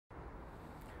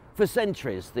For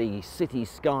centuries, the city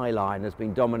skyline has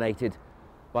been dominated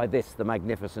by this, the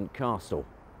magnificent castle.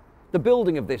 The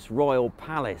building of this royal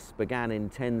palace began in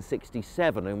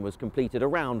 1067 and was completed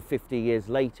around 50 years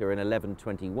later in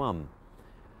 1121.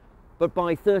 But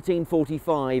by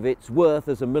 1345, its worth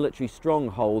as a military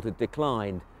stronghold had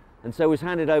declined, and so was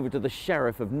handed over to the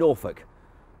Sheriff of Norfolk,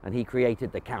 and he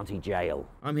created the county jail.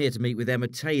 I'm here to meet with Emma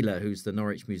Taylor, who's the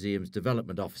Norwich Museum's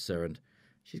development officer, and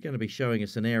she's going to be showing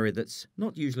us an area that's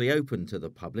not usually open to the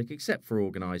public except for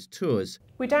organised tours.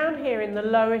 We're down here in the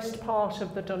lowest part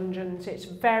of the dungeons. It's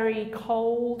very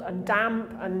cold and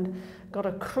damp and got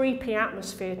a creepy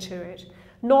atmosphere to it.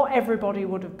 Not everybody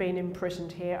would have been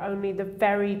imprisoned here, only the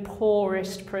very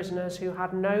poorest prisoners who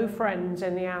had no friends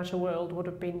in the outer world would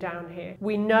have been down here.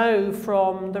 We know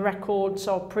from the records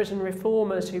of prison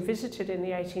reformers who visited in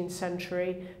the 18th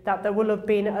century that there will have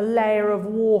been a layer of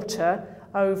water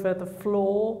over the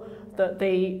floor, that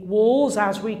the walls,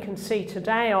 as we can see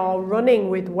today, are running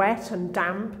with wet and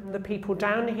damp. The people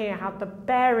down here had the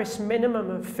barest minimum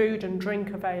of food and drink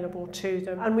available to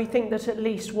them, and we think that at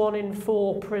least 1 in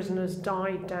 4 prisoners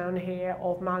died down here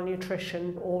of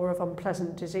malnutrition or of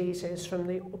unpleasant diseases from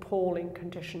the appalling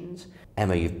conditions.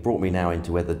 Emma, you've brought me now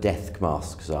into where the death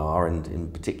masks are, and in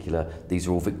particular these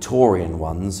are all Victorian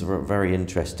ones, very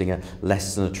interesting, a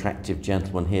less than attractive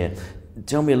gentleman here.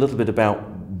 Tell me a little bit about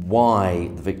why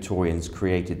the Victorians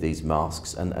created these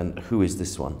masks and who is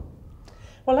this one?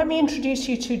 Well, let me introduce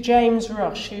you to James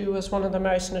Rush, who was one of the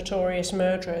most notorious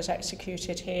murderers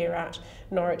executed here at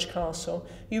Norwich Castle.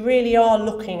 You really are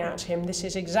looking at him. This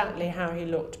is exactly how he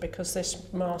looked, because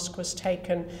this mask was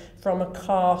taken from a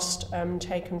cast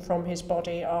taken from his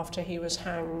body after he was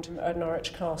hanged at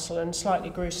Norwich Castle, and slightly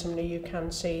gruesomely you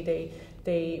can see the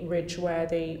ridge where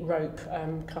the rope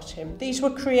cut him. These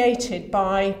were created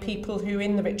by people who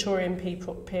in the Victorian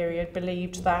period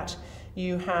believed that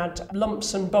you had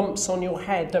lumps and bumps on your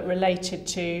head that related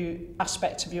to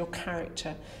aspects of your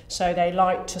character. So they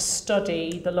liked to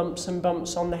study the lumps and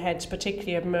bumps on the heads,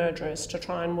 particularly of murderers, to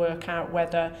try and work out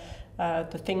whether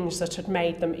the things that had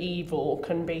made them evil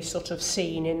can be sort of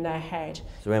seen in their head.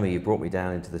 So Emma, you brought me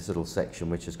down into this little section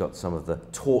which has got some of the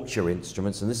torture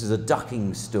instruments, and this is a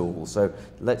ducking stool, so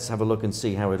let's have a look and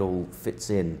see how it all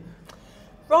fits in.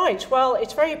 Right, well,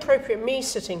 it's very appropriate me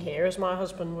sitting here, as my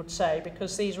husband would say,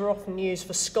 because these were often used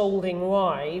for scolding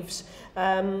wives,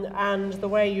 and the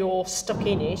way you're stuck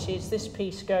in it is this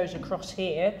piece goes across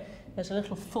here. There's a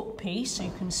little foot piece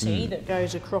you can see that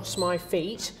goes across my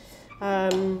feet,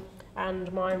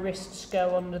 and my wrists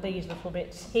go under these little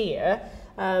bits here,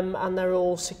 and they're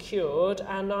all secured,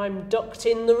 and I'm ducked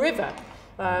in the river.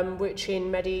 Which in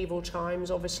medieval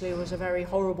times obviously was a very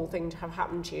horrible thing to have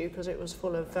happen to you, because it was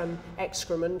full of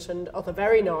excrement and other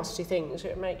very nasty things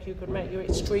that could make you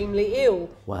extremely ill.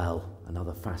 Well,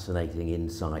 another fascinating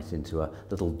insight into a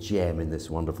little gem in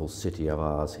this wonderful city of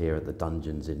ours here at the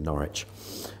Dungeons in Norwich.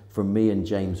 From me and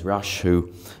James Rush,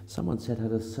 who someone said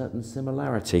had a certain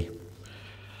similarity.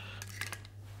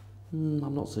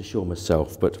 I'm not so sure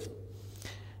myself, but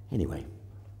anyway,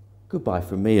 goodbye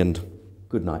from me and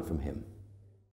good night from him.